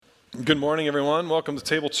Good morning, everyone. Welcome to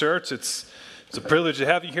Table Church. It's a privilege to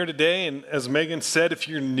have you here today. And as Megan said, if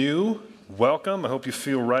you're new, welcome. I hope you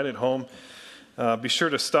feel right at home. Be sure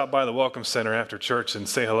to stop by the Welcome Center after church and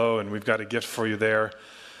say hello, and we've got a gift for you there.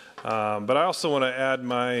 But I also want to add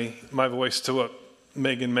my voice to what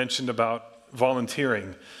Megan mentioned about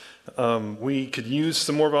volunteering. We could use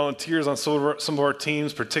some more volunteers on some of our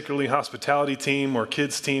teams, particularly hospitality team or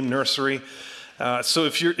kids team, nursery. So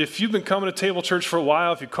if you've been coming to Table Church for a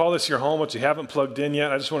while, if you call this your home, but you haven't plugged in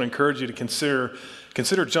yet, I just want to encourage you to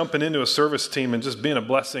consider jumping into a service team and just being a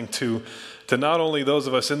blessing to not only those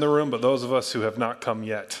of us in the room, but those of us who have not come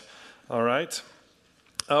yet. All right?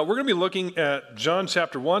 We're going to be looking at John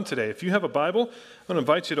chapter 1 today. If you have a Bible, I'm going to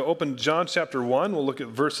invite you to open John chapter 1. We'll look at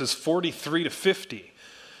verses 43 to 50.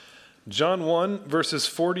 John 1, verses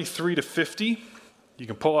 43 to 50. You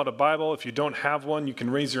can pull out a Bible. If you don't have one, you can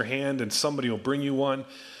raise your hand and somebody will bring you one.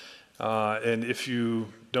 And if you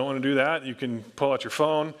don't want to do that, you can pull out your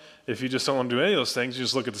phone. If you just don't want to do any of those things, you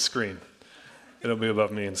just look at the screen. It'll be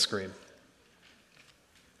above me in the screen.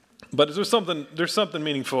 But there's something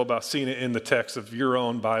meaningful about seeing it in the text of your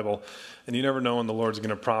own Bible. And you never know when the Lord's going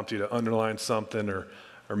to prompt you to underline something or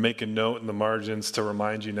make a note in the margins to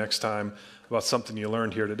remind you next time about something you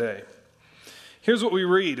learned here today. Here's what we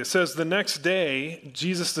read. It says, "The next day,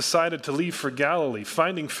 Jesus decided to leave for Galilee.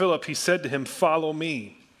 Finding Philip, he said to him, 'Follow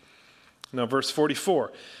me.'" Now, verse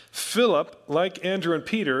 44. Philip, like Andrew and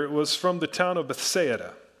Peter, was from the town of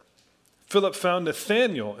Bethsaida. Philip found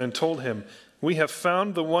Nathanael and told him, "We have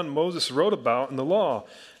found the one Moses wrote about in the law,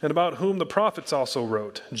 and about whom the prophets also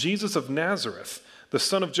wrote, Jesus of Nazareth, the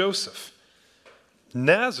son of Joseph."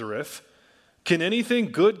 "Nazareth? Can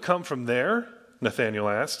anything good come from there?" Nathanael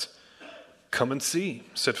asked. "Come and see,"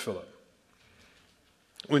 said Philip.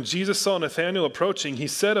 When Jesus saw Nathanael approaching, he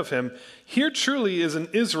said of him, "Here truly is an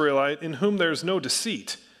Israelite in whom there is no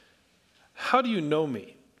deceit." "How do you know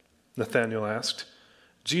me?" Nathanael asked.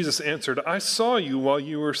 Jesus answered, "I saw you while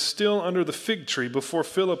you were still under the fig tree before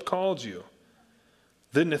Philip called you."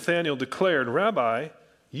 Then Nathanael declared, "Rabbi,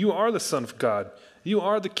 you are the Son of God. You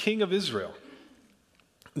are the King of Israel."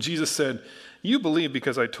 Jesus said, "You believe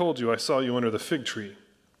because I told you I saw you under the fig tree.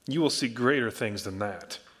 You will see greater things than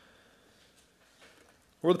that."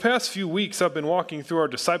 Over the past few weeks, I've been walking through our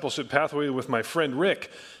discipleship pathway with my friend Rick.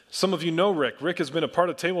 Some of you know Rick. Rick has been a part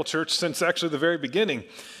of Table Church since actually the very beginning.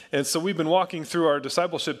 And so we've been walking through our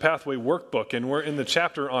discipleship pathway workbook, and we're in the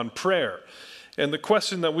chapter on prayer. And the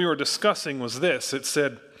question that we were discussing was this. It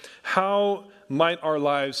said, how might our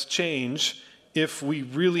lives change if we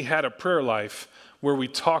really had a prayer life where we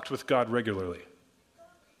talked with God regularly?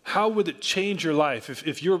 How would it change your life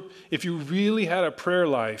if you really had a prayer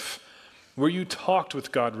life where you talked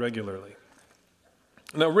with God regularly?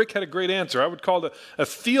 Now, Rick had a great answer. I would call it a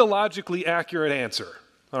theologically accurate answer,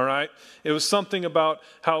 all right? It was something about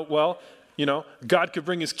how, God could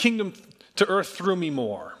bring his kingdom to earth through me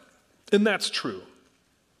more. And that's true.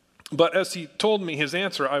 But as he told me his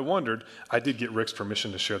answer, I wondered. I did get Rick's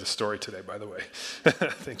permission to share the story today, by the way.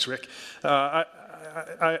 Thanks, Rick. I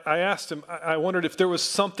asked him, I wondered if there was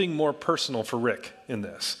something more personal for Rick in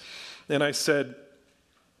this. And I said,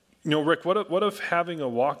 Rick, what if having a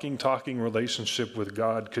walking, talking relationship with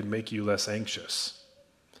God could make you less anxious?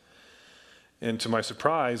 And to my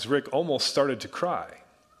surprise, Rick almost started to cry.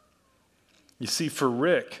 You see, for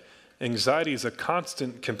Rick, anxiety is a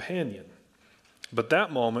constant companion. But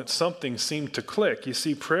that moment, something seemed to click. You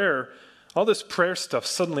see, prayer, all this prayer stuff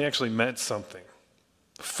suddenly actually meant something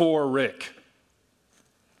for Rick.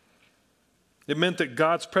 It meant that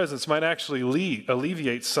God's presence might actually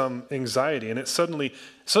alleviate some anxiety, and it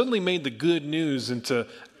suddenly made the good news into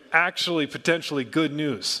actually potentially good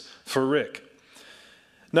news for Rick.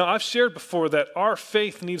 Now, I've shared before that our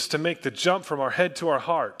faith needs to make the jump from our head to our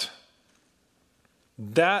heart.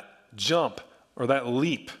 That jump, or that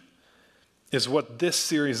leap, is what this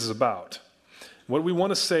series is about. What we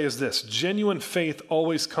want to say is this: genuine faith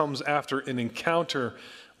always comes after an encounter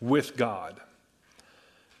with God.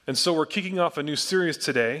 And so we're kicking off a new series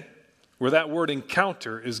today where that word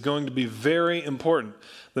encounter is going to be very important.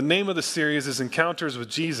 The name of the series is Encounters with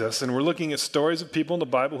Jesus, and we're looking at stories of people in the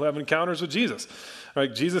Bible who have encounters with Jesus.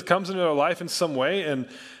 Right? Jesus comes into their life in some way, and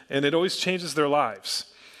it always changes their lives.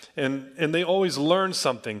 And they always learn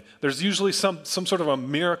something. There's usually some sort of a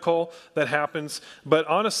miracle that happens, but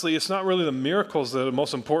honestly, it's not really the miracles that are the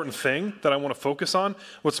most important thing that I want to focus on.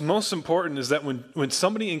 What's most important is that when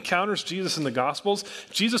somebody encounters Jesus in the Gospels,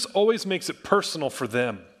 Jesus always makes it personal for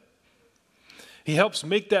them. He helps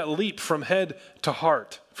make that leap from head to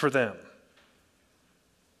heart for them.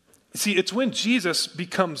 See, it's when Jesus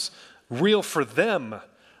becomes real for them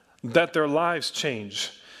that their lives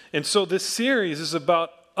change. And so this series is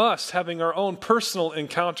about us having our own personal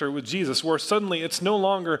encounter with Jesus, where suddenly it's no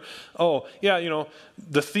longer,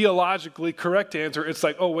 the theologically correct answer. It's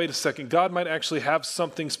like, oh, wait a second, God might actually have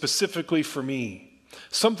something specifically for me.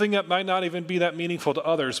 Something that might not even be that meaningful to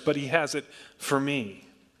others, but he has it for me.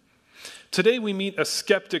 Today we meet a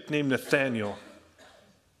skeptic named Nathanael.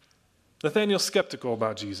 Nathanael's skeptical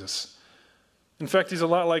about Jesus. In fact, he's a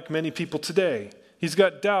lot like many people today. He's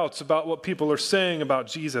got doubts about what people are saying about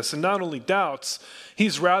Jesus. And not only doubts,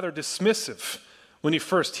 he's rather dismissive when he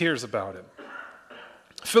first hears about him.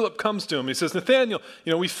 Philip comes to him. He says, Nathanael,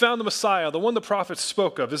 we found the Messiah, the one the prophets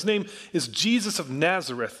spoke of. His name is Jesus of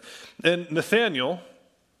Nazareth. And Nathanael,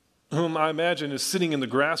 whom I imagine is sitting in the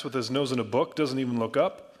grass with his nose in a book, doesn't even look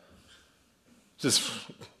up. Just,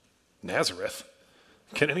 Nazareth?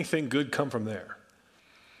 Can anything good come from there?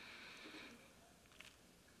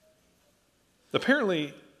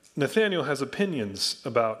 Apparently, Nathanael has opinions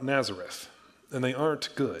about Nazareth, and they aren't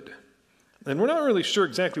good. And we're not really sure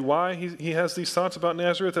exactly why he has these thoughts about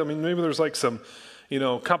Nazareth. I mean, maybe there's like some,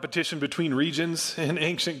 competition between regions in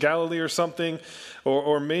ancient Galilee or something.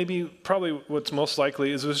 Or maybe, probably what's most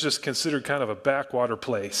likely is it was just considered kind of a backwater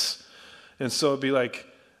place. And so it'd be like,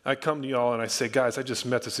 I come to y'all and I say, guys, I just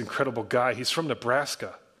met this incredible guy. He's from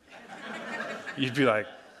Nebraska. You'd be like,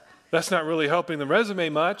 that's not really helping the resume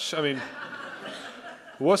much. I mean,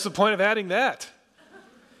 what's the point of adding that?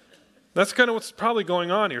 That's kind of what's probably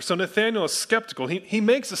going on here. So Nathanael is skeptical. He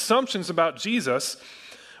makes assumptions about Jesus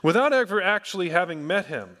without ever actually having met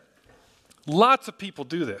him. Lots of people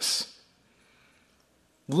do this.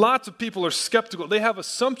 Lots of people are skeptical. They have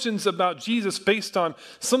assumptions about Jesus based on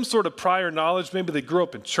some sort of prior knowledge. Maybe they grew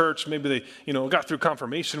up in church. Maybe they, got through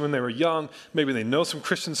confirmation when they were young. Maybe they know some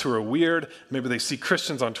Christians who are weird. Maybe they see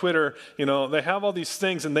Christians on Twitter. They have all these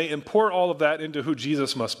things, and they import all of that into who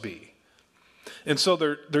Jesus must be. And so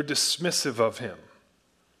they're dismissive of him.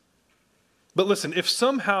 But listen, if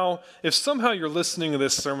somehow you're listening to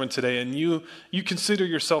this sermon today and you consider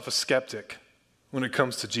yourself a skeptic when it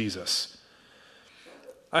comes to Jesus,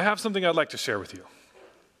 I have something I'd like to share with you.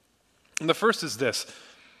 And the first is this.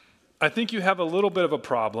 I think you have a little bit of a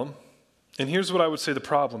problem, and here's what I would say the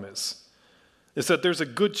problem is that there's a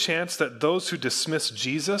good chance that those who dismiss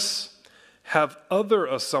Jesus have other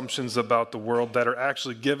assumptions about the world that are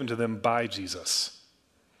actually given to them by Jesus.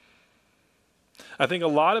 I think a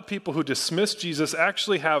lot of people who dismiss Jesus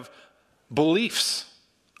actually have beliefs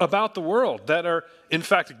about the world that are, in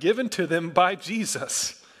fact, given to them by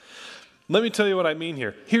Jesus. Let me tell you what I mean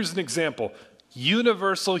here. Here's an example.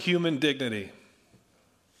 Universal human dignity.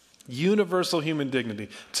 Universal human dignity.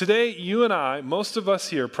 Today, you and I, most of us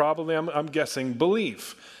here, probably I'm guessing,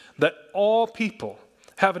 believe that all people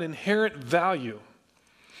have an inherent value,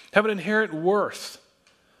 have an inherent worth,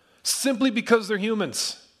 simply because they're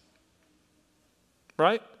humans.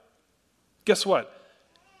 Right? Guess what?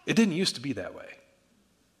 It didn't used to be that way.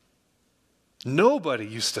 Nobody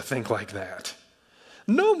used to think like that.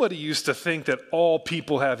 Nobody used to think that all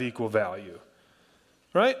people have equal value,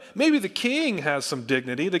 right? Maybe the king has some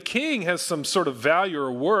dignity. The king has some sort of value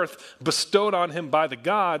or worth bestowed on him by the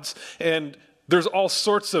gods, and there's all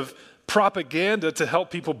sorts of propaganda to help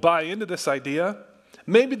people buy into this idea.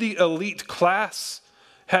 Maybe the elite class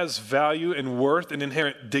has value and worth and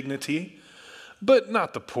inherent dignity, but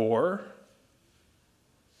not the poor,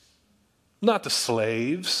 not the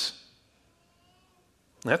slaves.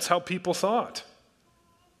 That's how people thought.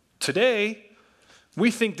 Today,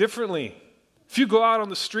 we think differently. If you go out on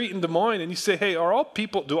the street in Des Moines and you say, hey, do all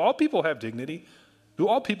people have dignity? Do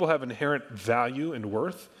all people have inherent value and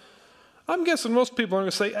worth? I'm guessing most people are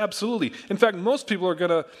going to say absolutely. In fact, most people are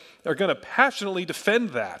going to passionately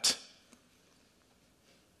defend that.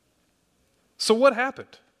 So what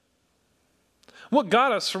happened? What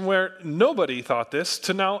got us from where nobody thought this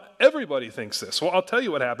to now everybody thinks this? Well, I'll tell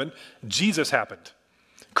you what happened. Jesus happened.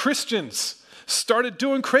 Christians started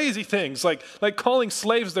doing crazy things like calling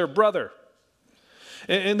slaves their brother.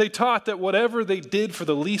 And they taught that whatever they did for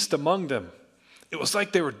the least among them, it was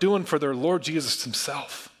like they were doing for their Lord Jesus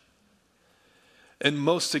himself. And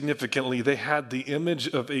most significantly, they had the image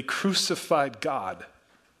of a crucified God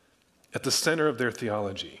at the center of their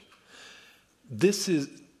theology.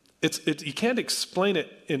 You can't explain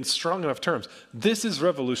it in strong enough terms. This is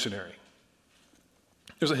revolutionary.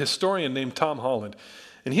 There's a historian named Tom Holland,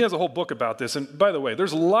 And he has a whole book about this. And by the way,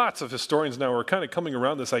 there's lots of historians now who are kind of coming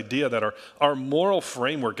around this idea that our moral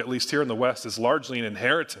framework, at least here in the West, is largely an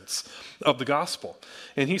inheritance of the gospel.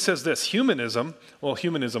 And he says this, humanism,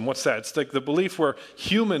 what's that? It's like the belief where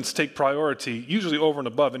humans take priority, usually over and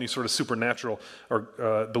above any sort of supernatural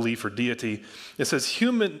or belief or deity. It says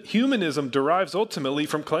humanism derives ultimately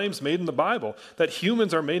from claims made in the Bible that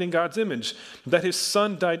humans are made in God's image, that his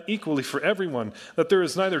son died equally for everyone, that there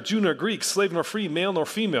is neither Jew nor Greek, slave nor free, male nor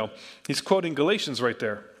female. He's quoting Galatians right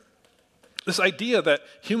there. This idea that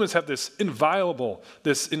humans have this inviolable,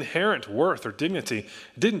 this inherent worth or dignity,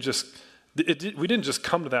 we didn't just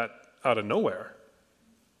come to that out of nowhere.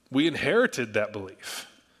 We inherited that belief,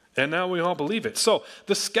 and now we all believe it. So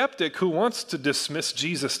the skeptic who wants to dismiss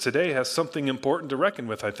Jesus today has something important to reckon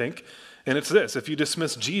with, I think, and it's this. If you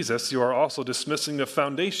dismiss Jesus, you are also dismissing the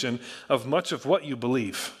foundation of much of what you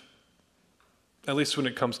believe, at least when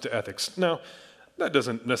it comes to ethics. Now, that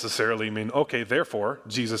doesn't necessarily mean, okay, therefore,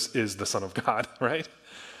 Jesus is the Son of God, right?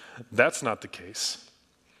 That's not the case.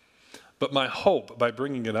 But my hope by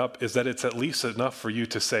bringing it up is that it's at least enough for you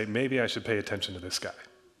to say, maybe I should pay attention to this guy.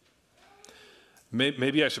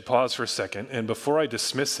 Maybe I should pause for a second, and before I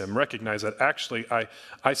dismiss him, recognize that actually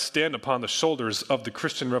I stand upon the shoulders of the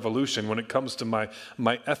Christian revolution when it comes to my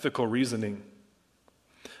ethical reasoning.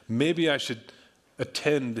 Maybe I should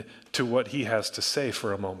attend to what he has to say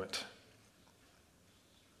for a moment.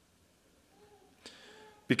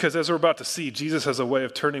 Because as we're about to see, Jesus has a way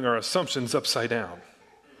of turning our assumptions upside down.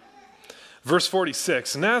 Verse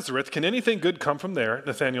 46, Nazareth, can anything good come from there?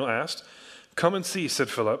 Nathanael asked. Come and see, said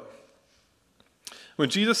Philip. When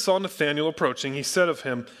Jesus saw Nathanael approaching, he said of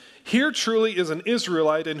him, here truly is an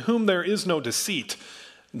Israelite in whom there is no deceit.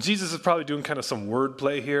 Jesus is probably doing kind of some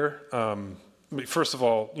wordplay here. First of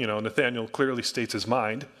all, Nathanael clearly states his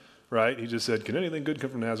mind, right? He just said, can anything good come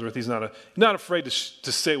from Nazareth? He's not afraid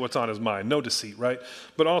to say what's on his mind. No deceit, right?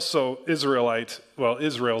 But also Israelite,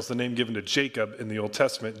 Israel's the name given to Jacob in the Old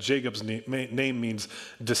Testament. Jacob's name means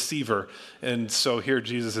deceiver. And so here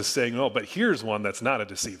Jesus is saying, but here's one that's not a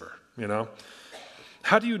deceiver,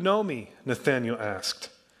 How do you know me? Nathanael asked.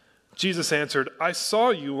 Jesus answered, I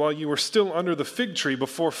saw you while you were still under the fig tree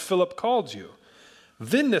before Philip called you.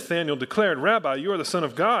 Then Nathanael declared, Rabbi, you are the Son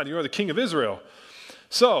of God. You are the King of Israel.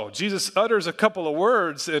 So Jesus utters a couple of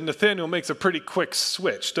words, and Nathanael makes a pretty quick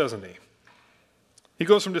switch, doesn't he? He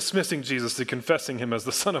goes from dismissing Jesus to confessing him as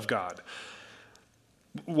the Son of God.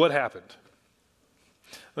 What happened?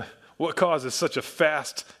 What causes such a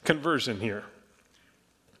fast conversion here?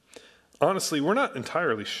 Honestly, we're not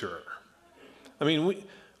entirely sure. I mean,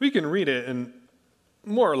 we can read it and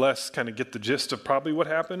more or less kind of get the gist of probably what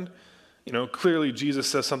happened. Clearly Jesus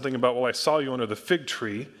says something about, I saw you under the fig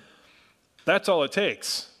tree. That's all it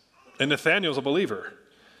takes. And Nathanael's a believer.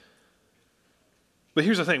 But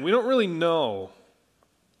here's the thing. We don't really know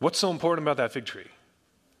what's so important about that fig tree.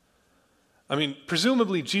 I mean,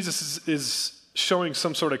 presumably Jesus is showing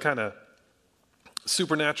some sort of kind of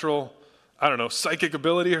supernatural, psychic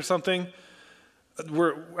ability or something.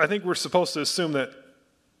 I think we're supposed to assume that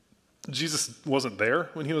Jesus wasn't there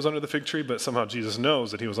when he was under the fig tree, but somehow Jesus knows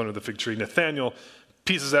that he was under the fig tree. Nathanael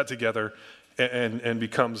pieces that together and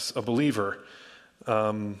becomes a believer.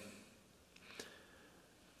 But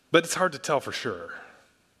it's hard to tell for sure.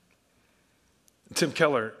 Tim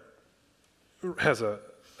Keller has a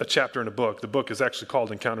chapter in a book. The book is actually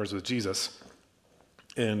called Encounters with Jesus.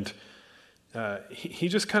 And he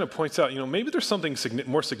just kind of points out, maybe there's something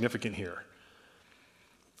more significant here.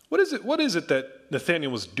 What is it that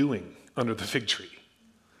Nathanael was doing under the fig tree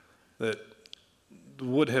that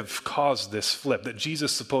would have caused this flip that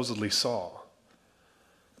Jesus supposedly saw?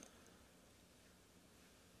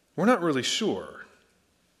 We're not really sure,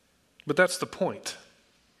 but that's the point.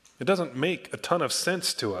 It doesn't make a ton of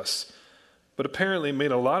sense to us, but apparently it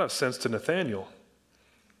made a lot of sense to Nathanael.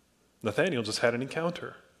 Nathanael just had an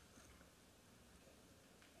encounter.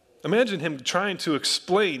 Imagine him trying to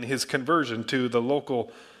explain his conversion to the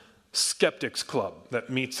local skeptics club that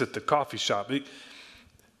meets at the coffee shop.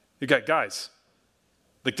 You got guys,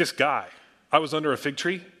 like this guy. I was under a fig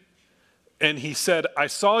tree, and he said, I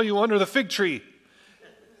saw you under the fig tree,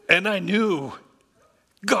 and I knew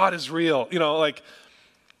God is real.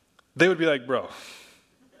 They would be like, bro,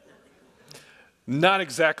 not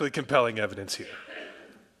exactly compelling evidence here.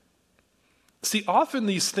 See, often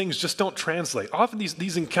these things just don't translate. Often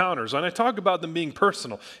these encounters, when I talk about them being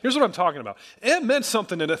personal, here's what I'm talking about. It meant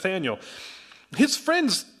something to Nathanael. His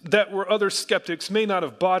friends that were other skeptics may not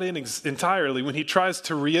have bought in entirely when he tries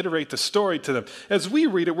to reiterate the story to them. As we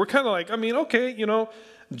read it, we're kind of like,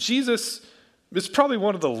 Jesus is probably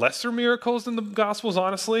one of the lesser miracles in the Gospels,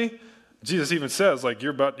 honestly. Jesus even says, like,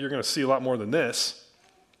 you're going to see a lot more than this.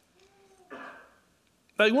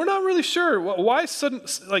 Like, we're not really sure. Why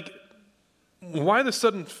the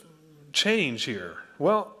sudden change here?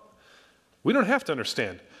 Well, we don't have to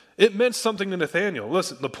understand. It meant something to Nathanael.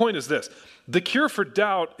 Listen, the point is this. The cure for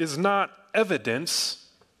doubt is not evidence,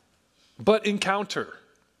 but encounter.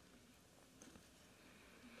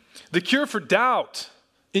 The cure for doubt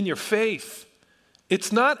in your faith,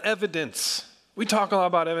 it's not evidence. We talk a lot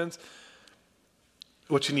about evidence.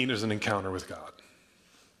 What you need is an encounter with God.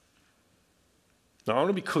 Now, I want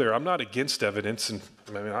to be clear. I'm not against evidence, and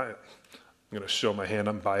I'm going to show my hand.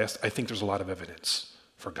 I'm biased. I think there's a lot of evidence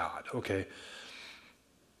for God, okay?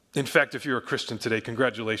 In fact, if you're a Christian today,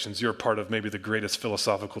 congratulations. You're a part of maybe the greatest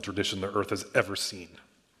philosophical tradition the earth has ever seen.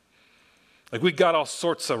 Like, we got all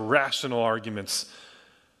sorts of rational arguments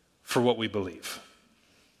for what we believe.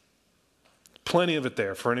 Plenty of it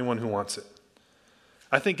there for anyone who wants it.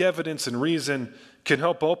 I think evidence and reason can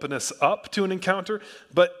help open us up to an encounter,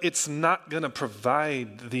 but it's not going to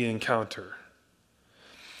provide the encounter.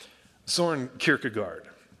 Soren Kierkegaard,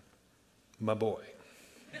 my boy,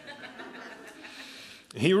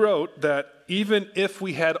 he wrote that even if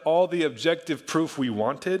we had all the objective proof we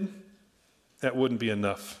wanted, that wouldn't be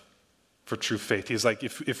enough for true faith. He's like,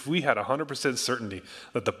 if we had 100% certainty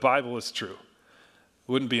that the Bible is true,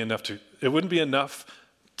 it wouldn't be enough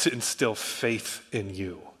to instill faith in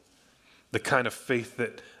you, the kind of faith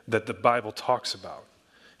that the Bible talks about.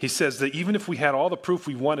 He says that even if we had all the proof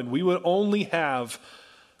we wanted, we would only have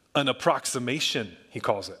an approximation, he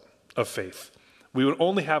calls it, of faith. We would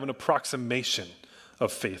only have an approximation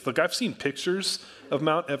of faith. Look, I've seen pictures of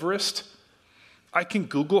Mount Everest. I can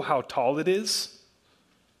Google how tall it is.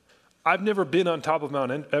 I've never been on top of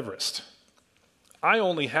Mount Everest. I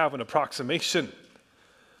only have an approximation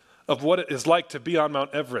of what it is like to be on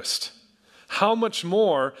Mount Everest. How much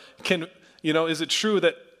more is it true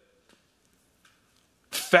that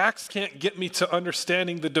facts can't get me to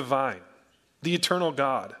understanding the divine, the eternal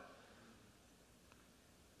God?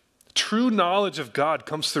 True knowledge of God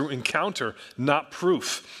comes through encounter, not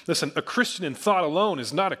proof. Listen, a Christian in thought alone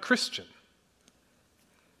is not a Christian.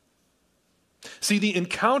 See, the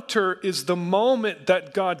encounter is the moment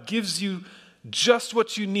that God gives you just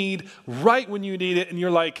what you need right when you need it, and you're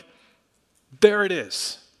like, there it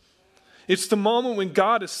is. It's the moment when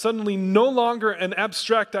God is suddenly no longer an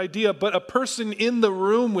abstract idea, but a person in the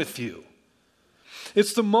room with you.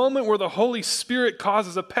 It's the moment where the Holy Spirit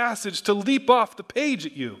causes a passage to leap off the page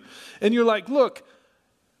at you. And you're like, look,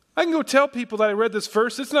 I can go tell people that I read this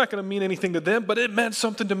verse. It's not going to mean anything to them, but it meant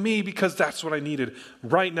something to me because that's what I needed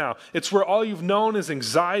right now. It's where all you've known is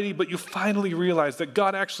anxiety, but you finally realize that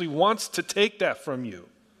God actually wants to take that from you.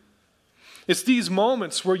 It's these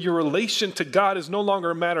moments where your relation to God is no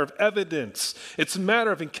longer a matter of evidence. It's a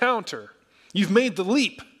matter of encounter. You've made the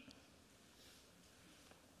leap.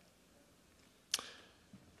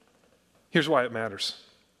 Here's why it matters.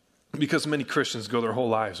 Because many Christians go their whole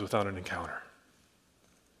lives without an encounter.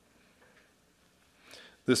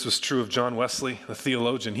 This was true of John Wesley, the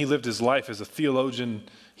theologian. He lived his life as a theologian.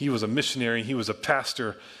 He was a missionary. He was a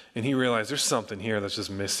pastor. And he realized there's something here that's just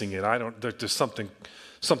missing it. There's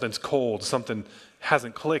something's cold. Something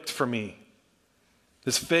hasn't clicked for me.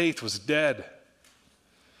 His faith was dead.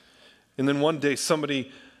 And then one day somebody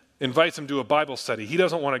invites him to a Bible study. He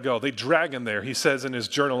doesn't want to go. They drag him there. He says in his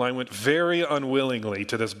journal, I went very unwillingly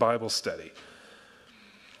to this Bible study.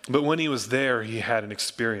 But when he was there, he had an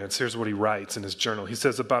experience. Here's what he writes in his journal. He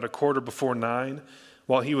says, about 9:15,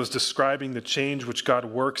 while he was describing the change which God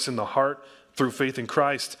works in the heart through faith in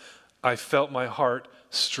Christ, I felt my heart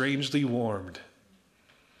strangely warmed.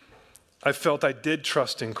 I felt I did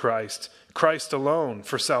trust in Christ alone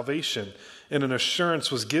for salvation, and an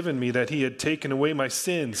assurance was given me that he had taken away my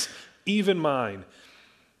sins, even mine,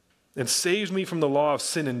 and saved me from the law of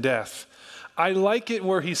sin and death. I like it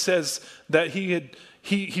where he says that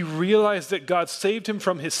he realized that God saved him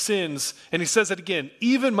from his sins, and he says it again,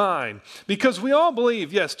 even mine, because we all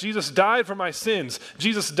believe, yes, Jesus died for my sins.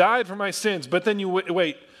 Jesus died for my sins, but then you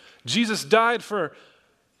wait, Jesus died for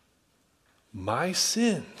my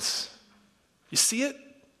sins. You see it?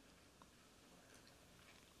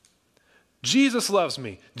 Jesus loves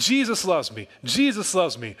me. Jesus loves me. Jesus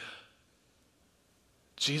loves me.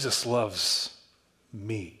 Jesus loves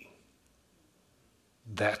me.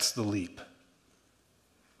 That's the leap.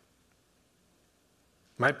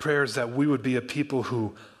 My prayer is that we would be a people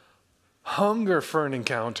who hunger for an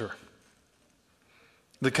encounter.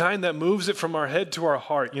 The kind that moves it from our head to our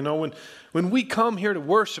heart. You know, when we come here to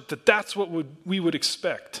worship, that's what we would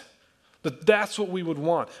expect. That's what we would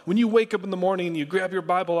want. When you wake up in the morning and you grab your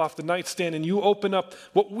Bible off the nightstand and you open up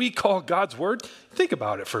what we call God's Word, think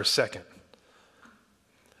about it for a second.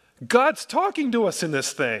 God's talking to us in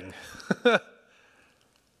this thing.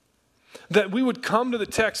 That we would come to the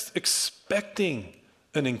text expecting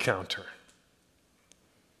an encounter.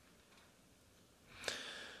 I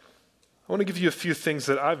want to give you a few things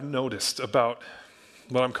that I've noticed about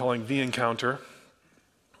what I'm calling the encounter.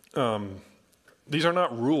 These are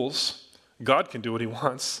not rules. God can do what he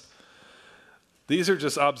wants. These are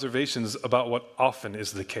just observations about what often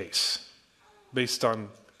is the case, based on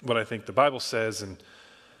what I think the Bible says and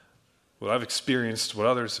what I've experienced, what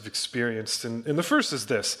others have experienced. And the first is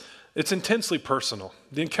this. It's intensely personal.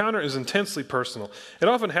 The encounter is intensely personal. It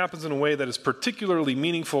often happens in a way that is particularly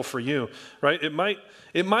meaningful for you, right? It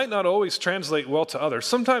might not always translate well to others.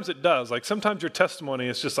 Sometimes it does. Like sometimes your testimony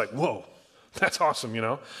is just like, whoa, that's awesome, you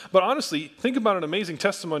know? But honestly, think about an amazing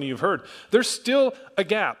testimony you've heard. There's still a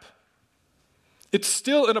gap. It's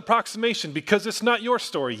still an approximation because it's not your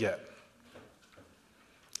story yet.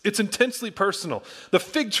 It's intensely personal. The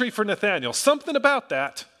fig tree for Nathanael, something about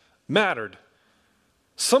that mattered.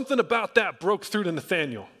 Something about that broke through to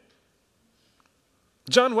Nathanael.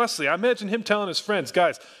 John Wesley, I imagine him telling his friends,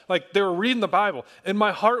 guys, like they were reading the Bible and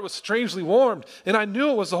my heart was strangely warmed and I knew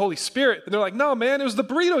it was the Holy Spirit. And they're like, no, man, it was the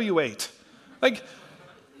burrito you ate. Like,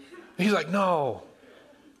 he's like, no,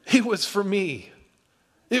 it was for me.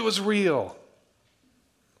 It was real.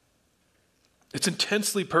 It's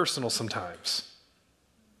intensely personal sometimes.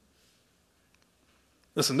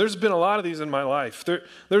 Listen, there's been a lot of these in my life.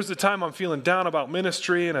 There's the time I'm feeling down about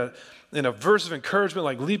ministry and a verse of encouragement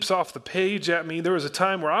like leaps off the page at me. There was a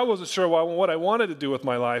time where I wasn't sure what I wanted to do with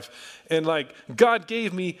my life. And like God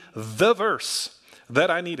gave me the verse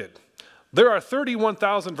that I needed. There are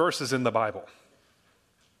 31,000 verses in the Bible.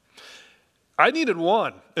 I needed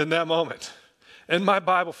one in that moment. And my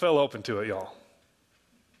Bible fell open to it, y'all.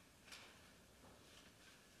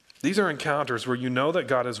 These are encounters where you know that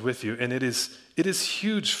God is with you, and it is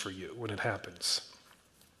huge for you when it happens.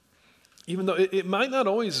 Even though it might not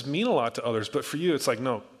always mean a lot to others, but for you, it's like,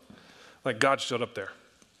 no, like God showed up there.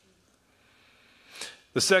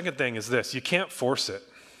 The second thing is this: you can't force it.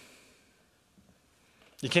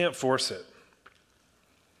 You can't force it.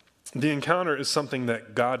 The encounter is something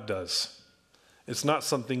that God does. It's not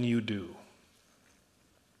something you do.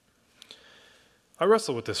 I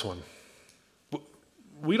wrestle with this one.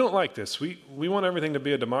 We don't like this. We want everything to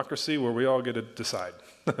be a democracy where we all get to decide.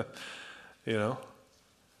 You know?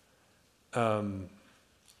 And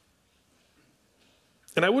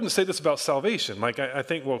I wouldn't say this about salvation. Like, I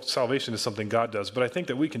think, well, salvation is something God does, but I think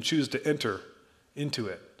that we can choose to enter into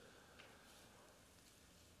it.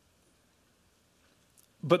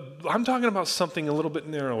 But I'm talking about something a little bit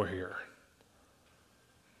narrower here.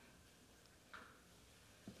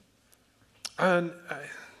 And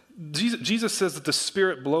Jesus says that the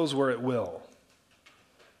Spirit blows where it will.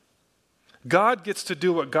 God gets to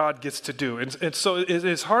do what God gets to do. And so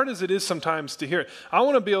as hard as it is sometimes to hear it, I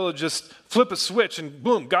want to be able to just flip a switch and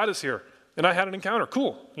boom, God is here. And I had an encounter.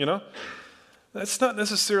 Cool, you know? That's not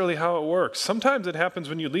necessarily how it works. Sometimes it happens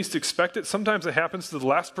when you least expect it. Sometimes it happens to the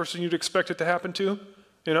last person you'd expect it to happen to,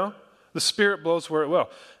 you know? The Spirit blows where it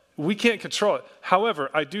will. We can't control it.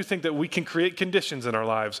 However, I do think that we can create conditions in our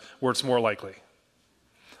lives where it's more likely.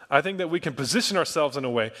 I think that we can position ourselves in a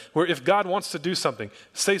way where if God wants to do something,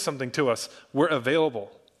 say something to us, we're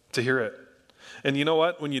available to hear it. And you know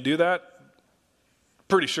what? When you do that,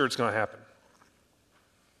 pretty sure it's going to happen.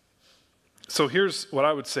 So here's what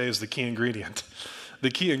I would say is the key ingredient.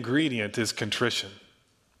 The key ingredient is contrition.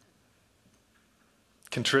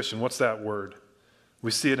 Contrition, what's that word?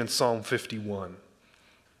 We see it in Psalm 51.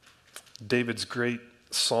 David's great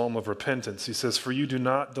psalm of repentance. He says, "For you do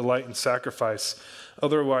not delight in sacrifice,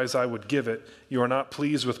 otherwise I would give it. You are not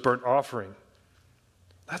pleased with burnt offering."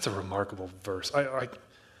 That's a remarkable verse.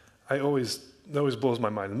 It always blows my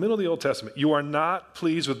mind. In the middle of the Old Testament, you are not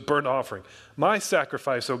pleased with burnt offering. My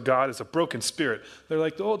sacrifice, O God, is a broken spirit. They're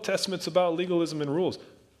like, the Old Testament's about legalism and rules.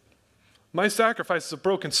 My sacrifice is a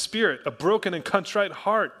broken spirit, a broken and contrite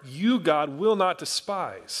heart. You, God, will not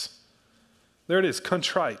despise. There it is,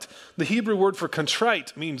 contrite. The Hebrew word for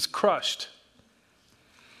contrite means crushed.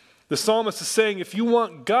 The psalmist is saying, if you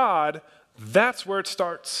want God, that's where it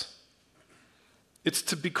starts. It's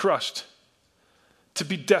to be crushed, to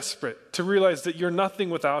be desperate, to realize that you're nothing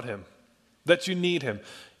without him, that you need him.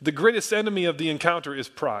 The greatest enemy of the encounter is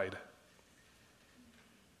pride.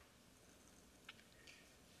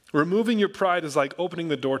 Removing your pride is like opening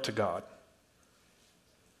the door to God.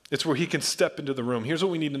 It's where he can step into the room. Here's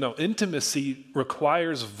what we need to know. Intimacy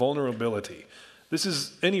requires vulnerability. This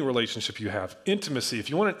is any relationship you have. Intimacy. If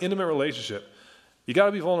you want an intimate relationship, you got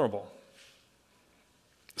to be vulnerable.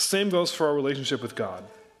 Same goes for our relationship with God.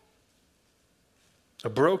 A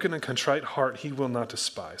broken and contrite heart he will not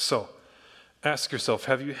despise. So, ask yourself,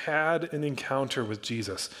 have you had an encounter with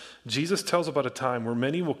Jesus? Jesus tells about a time where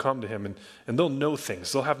many will come to him and they'll know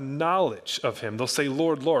things. They'll have knowledge of him. They'll say,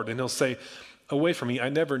 Lord, Lord. And he'll say, away from me, I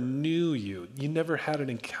never knew you. You never had an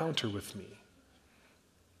encounter with me.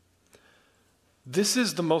 This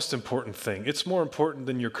is the most important thing. It's more important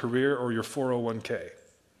than your career or your 401k.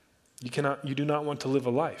 You do not want to live a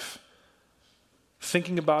life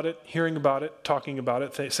thinking about it, hearing about it, talking about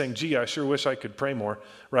it, saying, gee, I sure wish I could pray more,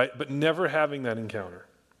 right? But never having that encounter.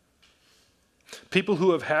 People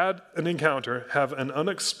who have had an encounter have an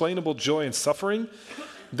unexplainable joy in suffering.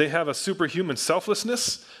 They have a superhuman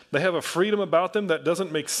selflessness. They have a freedom about them that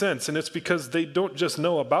doesn't make sense. And it's because they don't just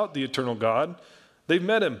know about the eternal God, they've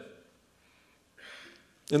met him.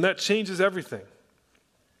 And that changes everything.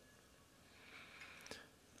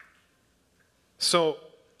 So,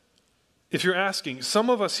 if you're asking, some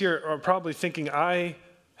of us here are probably thinking, I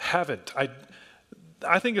haven't.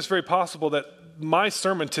 I think it's very possible that my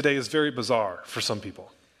sermon today is very bizarre for some people.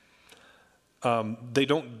 They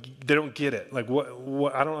don't get it. Like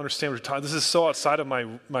what I don't understand what you're talking. This is so outside of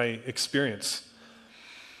my experience.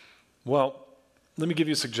 Well, let me give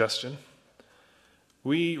you a suggestion.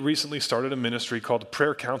 We recently started a ministry called the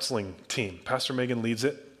Prayer Counseling Team. Pastor Megan leads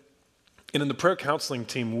it. And in the prayer counseling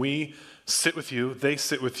team, we sit with you, they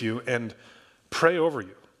sit with you, and pray over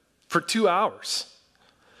you for 2 hours.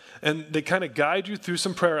 And they kind of guide you through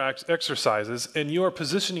some prayer exercises, and you are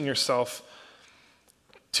positioning yourself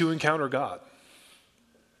to encounter God.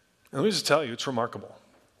 And let me just tell you, it's remarkable.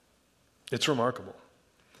 It's remarkable.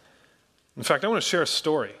 In fact, I want to share a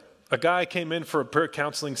story. A guy came in for a prayer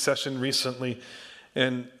counseling session recently,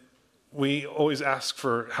 and we always ask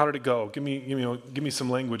for, how did it go? Give me some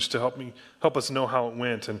language to help us know how it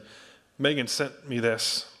went. And Megan sent me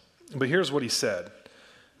this, but here's what he said.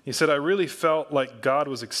 He said, I really felt like God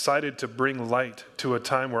was excited to bring light to a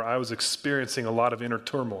time where I was experiencing a lot of inner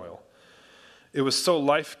turmoil. It was so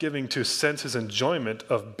life-giving to sense his enjoyment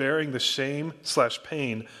of bearing the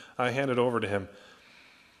shame/pain I handed over to him.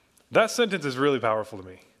 That sentence is really powerful to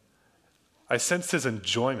me. I sensed his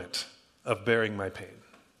enjoyment of bearing my pain.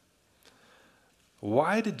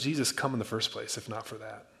 Why did Jesus come in the first place, if not for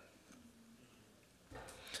that?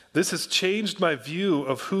 This has changed my view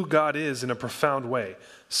of who God is in a profound way.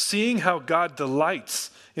 Seeing how God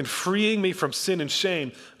delights in freeing me from sin and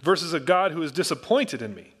shame versus a God who is disappointed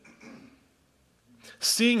in me.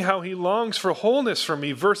 Seeing how he longs for wholeness from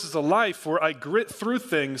me versus a life where I grit through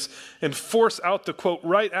things and force out the, quote,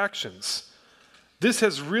 right actions. This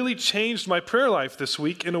has really changed my prayer life this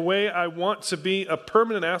week in a way I want to be a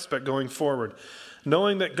permanent aspect going forward.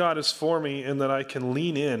 Knowing that God is for me and that I can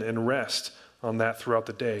lean in and rest on that throughout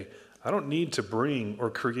the day. I don't need to bring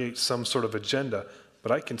or create some sort of agenda,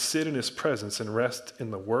 but I can sit in his presence and rest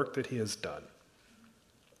in the work that he has done.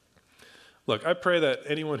 Look, I pray that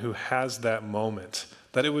anyone who has that moment,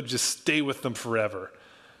 that it would just stay with them forever.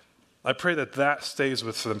 I pray that that stays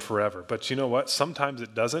with them forever. But you know what? Sometimes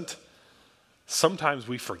it doesn't. Sometimes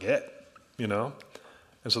we forget, And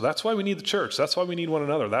so that's why we need the church. That's why we need one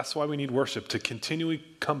another. That's why we need worship, to continually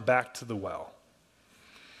come back to the well.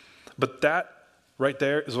 But that right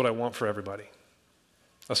there is what I want for everybody.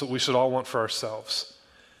 That's what we should all want for ourselves.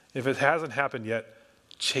 If it hasn't happened yet,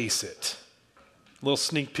 chase it. A little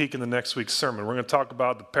sneak peek in the next week's sermon. We're going to talk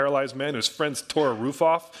about the paralyzed man whose friends tore a roof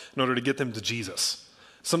off in order to get them to Jesus.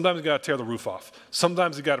 Sometimes you got to tear the roof off.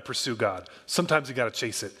 Sometimes you got to pursue God. Sometimes you got to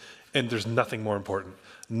chase it. And there's nothing more important.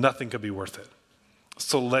 Nothing could be worth it.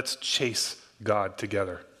 So let's chase God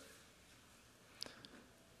together.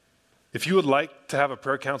 If you would like to have a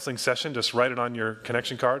prayer counseling session, just write it on your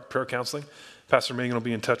connection card, prayer counseling. Pastor Megan will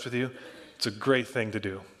be in touch with you. It's a great thing to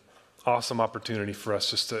do. Awesome opportunity for us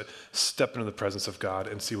just to step into the presence of God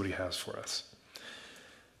and see what he has for us.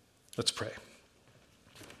 Let's pray.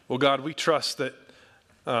 Well, God, we trust that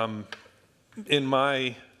in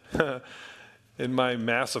my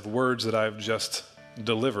mass of words that I've just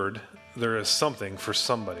delivered, there is something for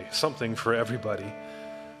somebody, something for everybody.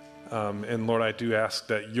 And Lord, I do ask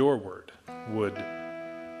that your word would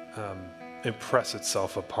impress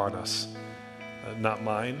itself upon us, not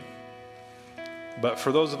mine. But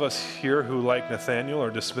for those of us here who, like Nathanael,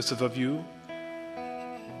 are dismissive of you,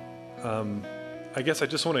 I guess I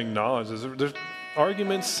just want to acknowledge there's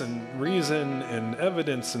arguments and reason and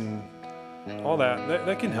evidence and all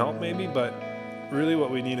that can help maybe, but really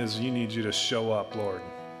what we need is you to show up, Lord,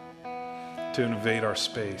 to invade our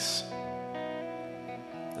space.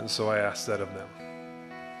 And so I ask that of them.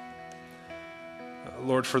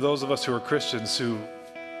 Lord, for those of us who are Christians who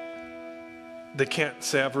they can't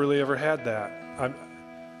say I've really ever had that.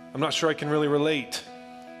 I'm not sure I can really relate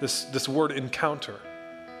this word encounter.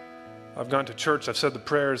 I've gone to church, I've said the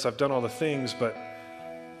prayers, I've done all the things, but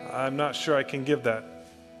I'm not sure I can give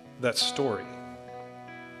that story.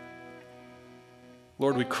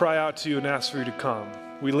 Lord, we cry out to you and ask for you to come.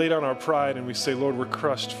 We lay down our pride and we say, Lord, we're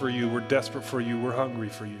crushed for you, we're desperate for you, we're hungry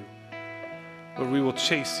for you. Lord, we will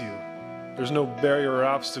chase you. There's no barrier or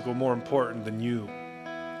obstacle more important than you.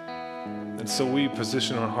 And so we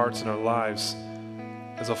position our hearts and our lives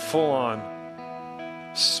as a full-on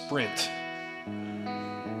sprint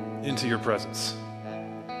into your presence.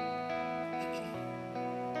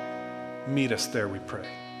 Meet us there, we pray.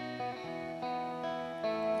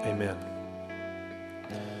 Amen.